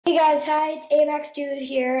Hey guys, hi, it's Amax Dude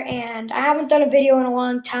here, and I haven't done a video in a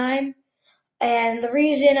long time. And the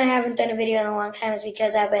reason I haven't done a video in a long time is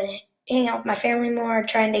because I've been hanging out with my family more,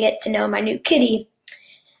 trying to get to know my new kitty.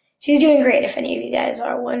 She's doing great, if any of you guys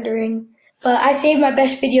are wondering. But I saved my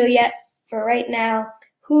best video yet for right now.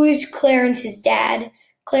 Who is Clarence's dad?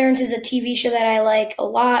 Clarence is a TV show that I like a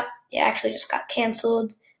lot. It actually just got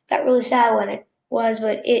canceled. Got really sad when it was,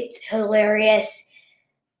 but it's hilarious.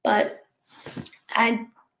 But I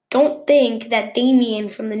don't think that Damien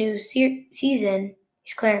from the new season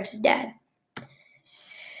is Clarence's dad.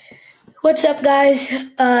 What's up, guys?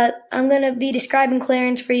 I'm going to be describing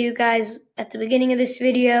Clarence for you guys at the beginning of this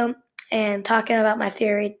video and talking about my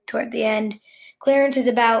theory toward the end. Clarence is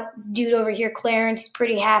about this dude over here, Clarence. He's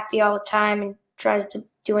pretty happy all the time and tries to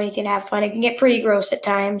do anything to have fun. It can get pretty gross at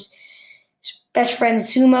times. His best friend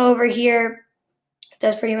Sumo over here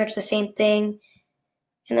does pretty much the same thing.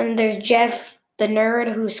 And then there's Jeff, the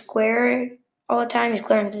nerd, who's square all the time. He's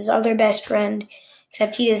Clarence's other best friend,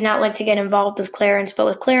 except he does not like to get involved with Clarence. But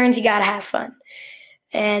with Clarence, you gotta have fun.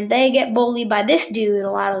 And they get bullied by this dude a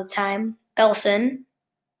lot of the time, Belson.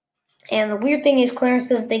 And the weird thing is, Clarence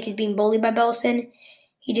doesn't think he's being bullied by Belson.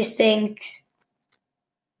 He just thinks,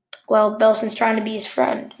 well, Belson's trying to be his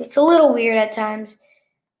friend. It's a little weird at times.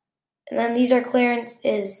 And then these are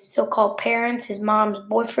Clarence's so-called parents, his mom's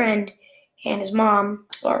boyfriend and his mom,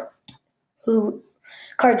 or who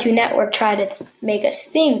Cartoon Network tried to make us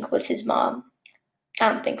think was his mom.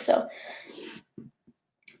 I don't think so.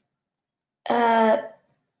 And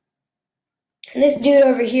this dude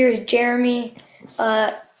over here is Jeremy.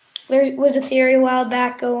 There was a theory a while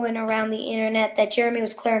back going around the internet that Jeremy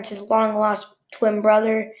was Clarence's long-lost twin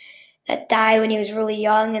brother that died when he was really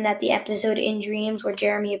young, and that the episode In Dreams where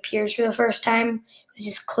Jeremy appears for the first time was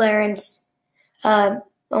just Clarence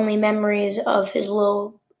only memories of his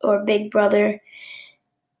little or big brother.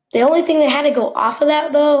 The only thing that had to go off of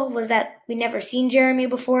that, though, was that we never seen Jeremy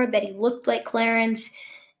before, that he looked like Clarence,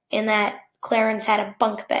 and that Clarence had a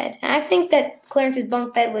bunk bed. And I think that Clarence's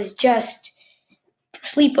bunk bed was just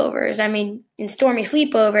sleepovers. I mean, in Stormy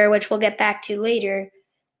Sleepover, which we'll get back to later,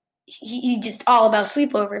 he's just all about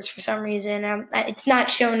sleepovers for some reason. It's not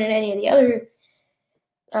shown in any of the other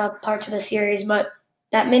parts of the series, but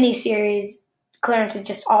that mini-series, Clarence is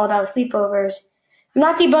just all about sleepovers. I'm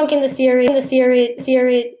not debunking the theory that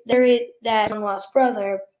he's a lost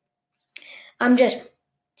brother. I'm just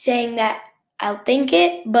saying that I'll think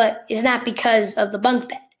it, but it's not because of the bunk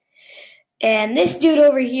bed. And this dude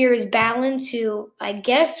over here is Balance, who I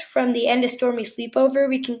guess from the end of Stormy Sleepover,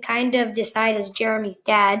 we can kind of decide as Jeremy's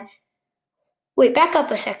dad. Wait, back up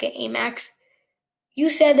a second, Amax. You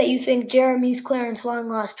said that you think Jeremy's Clarence's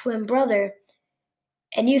long-lost twin brother,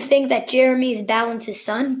 and you think that Jeremy is Balance's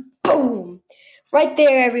son? Boom! Right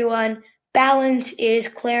there, everyone. Balance is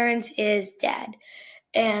Clarence's dad.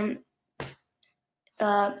 And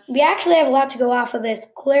we actually have a lot to go off of this.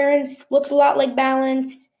 Clarence looks a lot like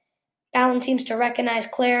Balance. Balance seems to recognize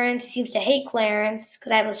Clarence. He seems to hate Clarence,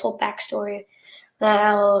 because I have this whole backstory that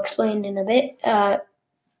I'll explain in a bit.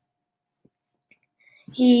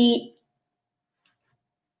 He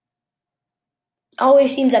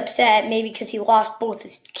always seems upset, maybe because he lost both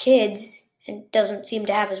his kids and doesn't seem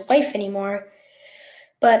to have his wife anymore.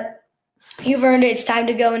 But you've earned it. It's time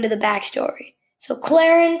to go into the backstory. So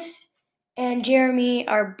Clarence and Jeremy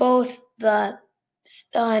are both the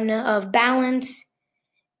son of Balance,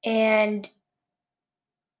 and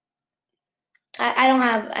I don't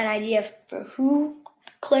have an idea for who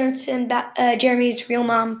Clarence and Jeremy's real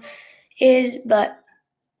mom is, but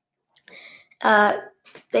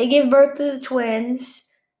they give birth to the twins,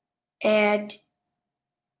 and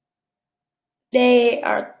they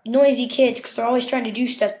are noisy kids because they're always trying to do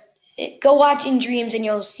stuff. Go watch In Dreams and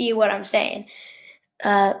you'll see what I'm saying.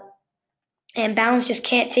 And Balance just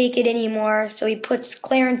can't take it anymore, so he puts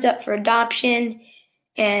Clarence up for adoption,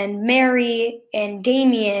 and Mary and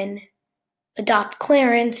Damien adopt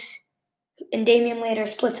Clarence, and Damien later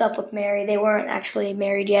splits up with Mary. They weren't actually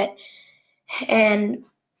married yet. And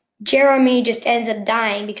Jeremy just ends up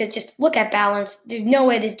dying because just look at Balance. There's no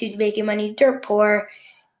way this dude's making money. He's dirt poor.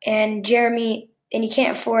 And he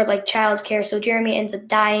can't afford like childcare, so Jeremy ends up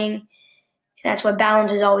dying. And that's why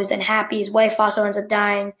Balance is always unhappy. His wife also ends up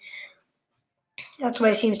dying. That's why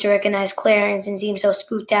he seems to recognize Clarence and seems so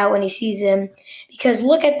spooked out when he sees him. Because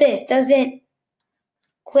look at this. Doesn't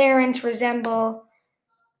Clarence resemble...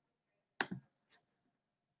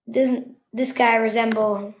 Doesn't this guy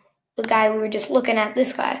resemble the guy we were just looking at,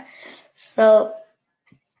 this guy? So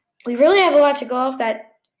we really have a lot to go off that.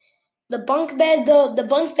 The bunk bed, though, the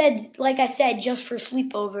bunk bed's, like I said, just for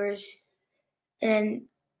sleepovers. And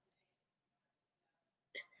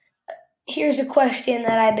here's a question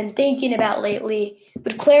that I've been thinking about lately.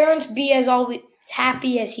 Would Clarence be as always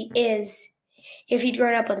happy as he is if he'd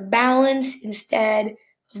grown up with balance instead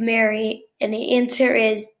of Mary? And the answer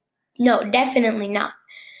is no, definitely not.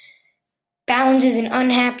 Balance is an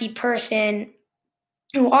unhappy person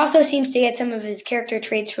who also seems to get some of his character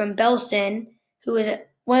traits from Belson, who is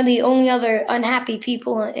one of the only other unhappy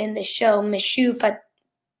people in the show. Miss Shoop, but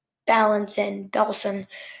Balance and Belson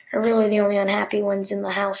are really the only unhappy ones in the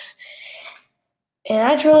house. And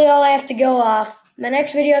that's really all I have to go off. My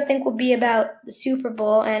next video I think will be about the Super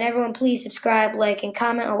Bowl, and everyone please subscribe, like, and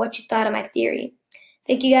comment on what you thought of my theory.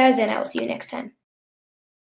 Thank you guys, and I will see you next time.